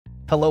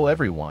Hello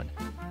everyone,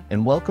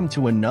 and welcome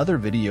to another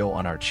video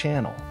on our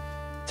channel.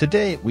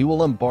 Today, we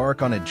will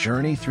embark on a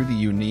journey through the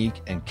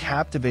unique and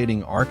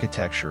captivating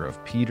architecture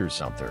of Peter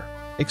Zumthor,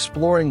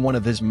 exploring one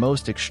of his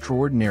most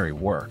extraordinary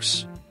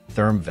works,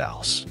 Therme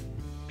Vals.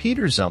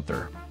 Peter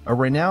Zumthor, a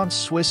renowned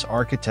Swiss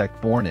architect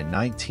born in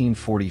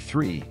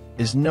 1943,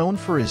 is known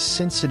for his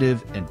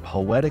sensitive and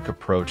poetic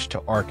approach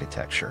to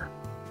architecture.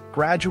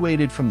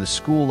 Graduated from the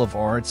School of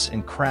Arts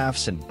and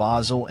Crafts in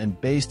Basel and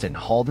based in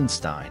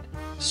Haldenstein,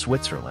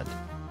 Switzerland,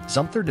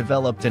 Zumthor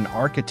developed an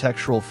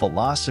architectural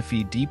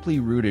philosophy deeply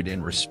rooted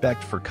in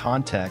respect for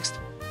context,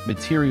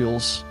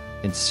 materials,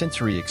 and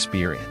sensory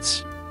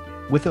experience.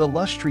 With an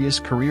illustrious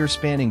career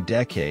spanning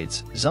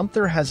decades,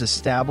 Zumthor has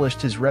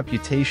established his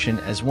reputation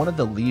as one of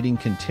the leading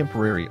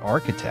contemporary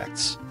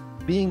architects,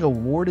 being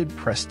awarded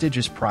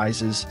prestigious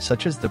prizes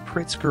such as the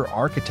Pritzker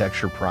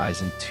Architecture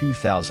Prize in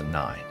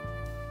 2009.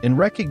 In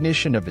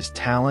recognition of his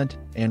talent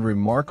and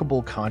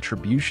remarkable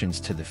contributions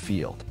to the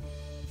field,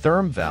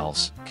 Therme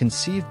Vals,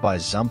 conceived by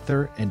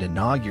Zumthor and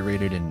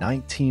inaugurated in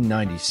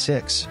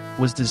 1996,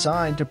 was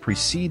designed to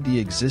precede the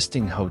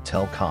existing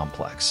hotel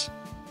complex.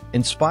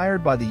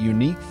 Inspired by the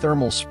unique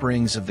thermal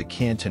springs of the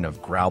canton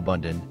of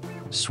Graubünden,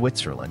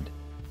 Switzerland,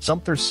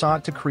 Zumthor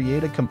sought to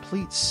create a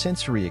complete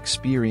sensory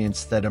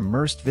experience that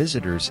immersed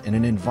visitors in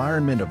an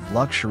environment of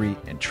luxury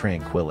and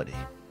tranquility.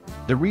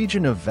 The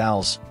region of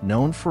Vals,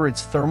 known for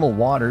its thermal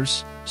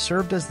waters,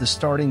 served as the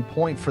starting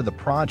point for the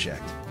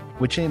project,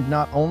 which aimed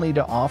not only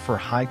to offer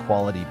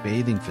high-quality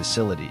bathing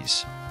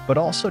facilities, but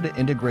also to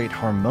integrate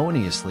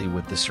harmoniously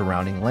with the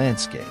surrounding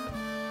landscape,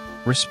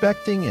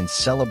 respecting and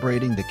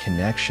celebrating the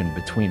connection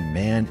between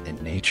man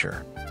and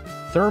nature.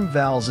 Therme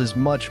Vals is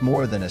much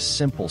more than a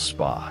simple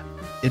spa.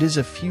 It is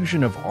a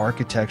fusion of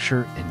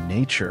architecture and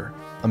nature,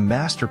 a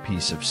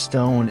masterpiece of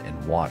stone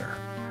and water.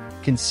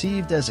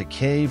 Conceived as a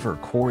cave or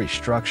quarry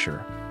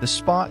structure, the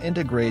spa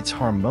integrates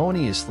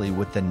harmoniously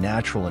with the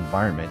natural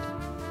environment,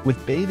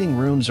 with bathing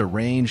rooms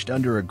arranged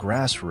under a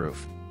grass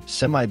roof,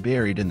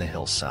 semi-buried in the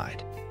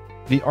hillside.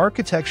 The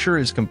architecture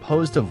is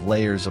composed of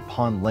layers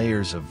upon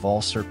layers of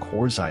valser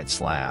quartzite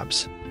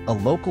slabs, a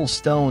local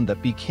stone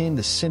that became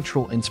the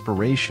central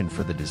inspiration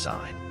for the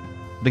design.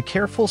 The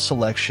careful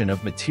selection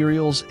of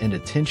materials and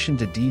attention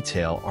to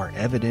detail are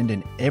evident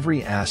in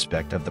every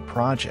aspect of the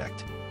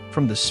project,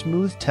 from the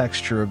smooth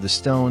texture of the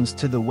stones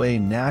to the way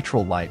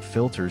natural light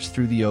filters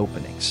through the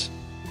openings,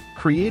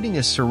 creating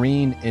a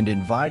serene and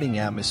inviting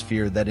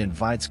atmosphere that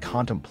invites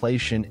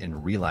contemplation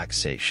and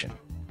relaxation.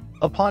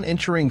 Upon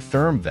entering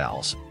Therme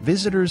Vals,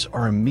 visitors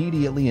are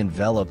immediately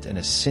enveloped in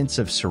a sense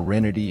of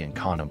serenity and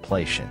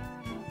contemplation.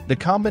 The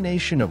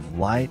combination of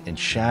light and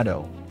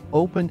shadow,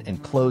 open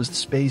and closed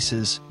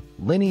spaces,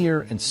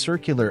 linear and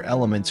circular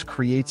elements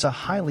creates a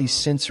highly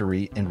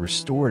sensory and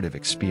restorative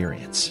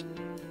experience.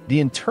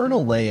 The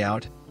internal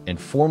layout,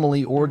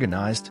 informally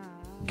organized,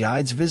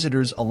 guides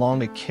visitors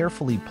along a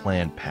carefully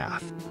planned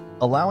path,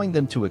 allowing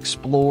them to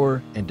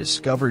explore and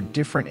discover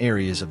different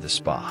areas of the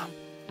spa.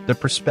 The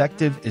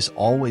perspective is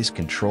always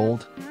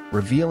controlled,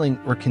 revealing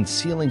or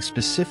concealing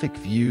specific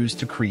views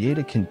to create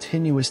a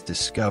continuous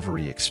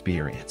discovery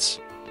experience.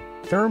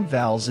 Therme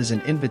Vals is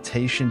an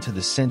invitation to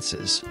the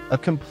senses, a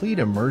complete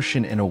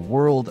immersion in a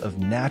world of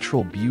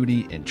natural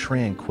beauty and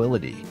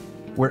tranquility,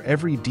 where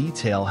every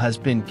detail has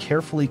been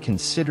carefully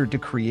considered to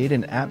create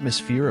an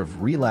atmosphere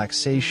of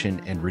relaxation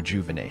and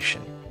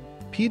rejuvenation.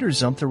 Peter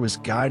Zumthor was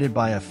guided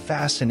by a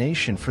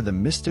fascination for the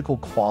mystical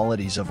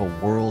qualities of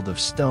a world of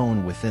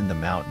stone within the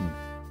mountain,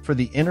 for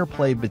the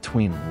interplay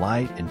between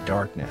light and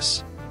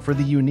darkness, for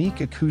the unique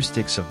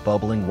acoustics of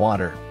bubbling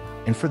water,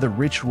 and for the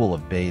ritual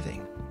of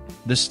bathing.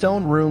 The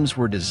stone rooms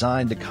were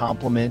designed to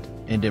complement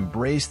and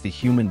embrace the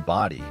human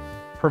body,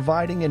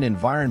 providing an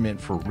environment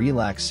for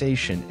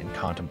relaxation and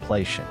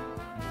contemplation.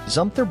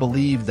 Zumthor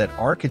believed that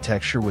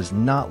architecture was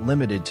not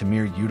limited to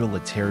mere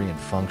utilitarian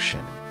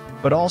function,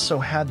 but also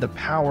had the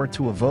power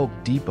to evoke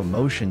deep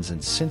emotions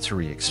and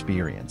sensory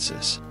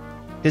experiences.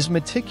 His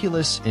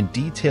meticulous and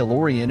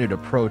detail-oriented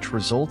approach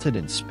resulted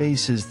in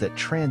spaces that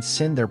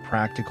transcend their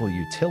practical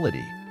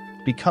utility,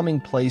 becoming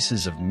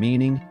places of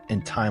meaning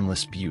and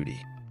timeless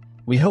beauty.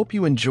 We hope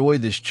you enjoy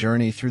this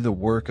journey through the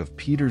work of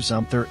Peter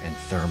Zumthor and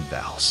Therme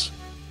Vals.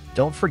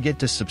 Don't forget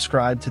to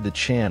subscribe to the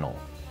channel,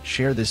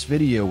 share this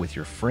video with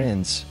your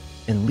friends,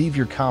 and leave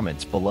your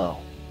comments below.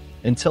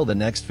 Until the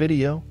next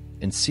video,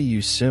 and see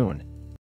you soon.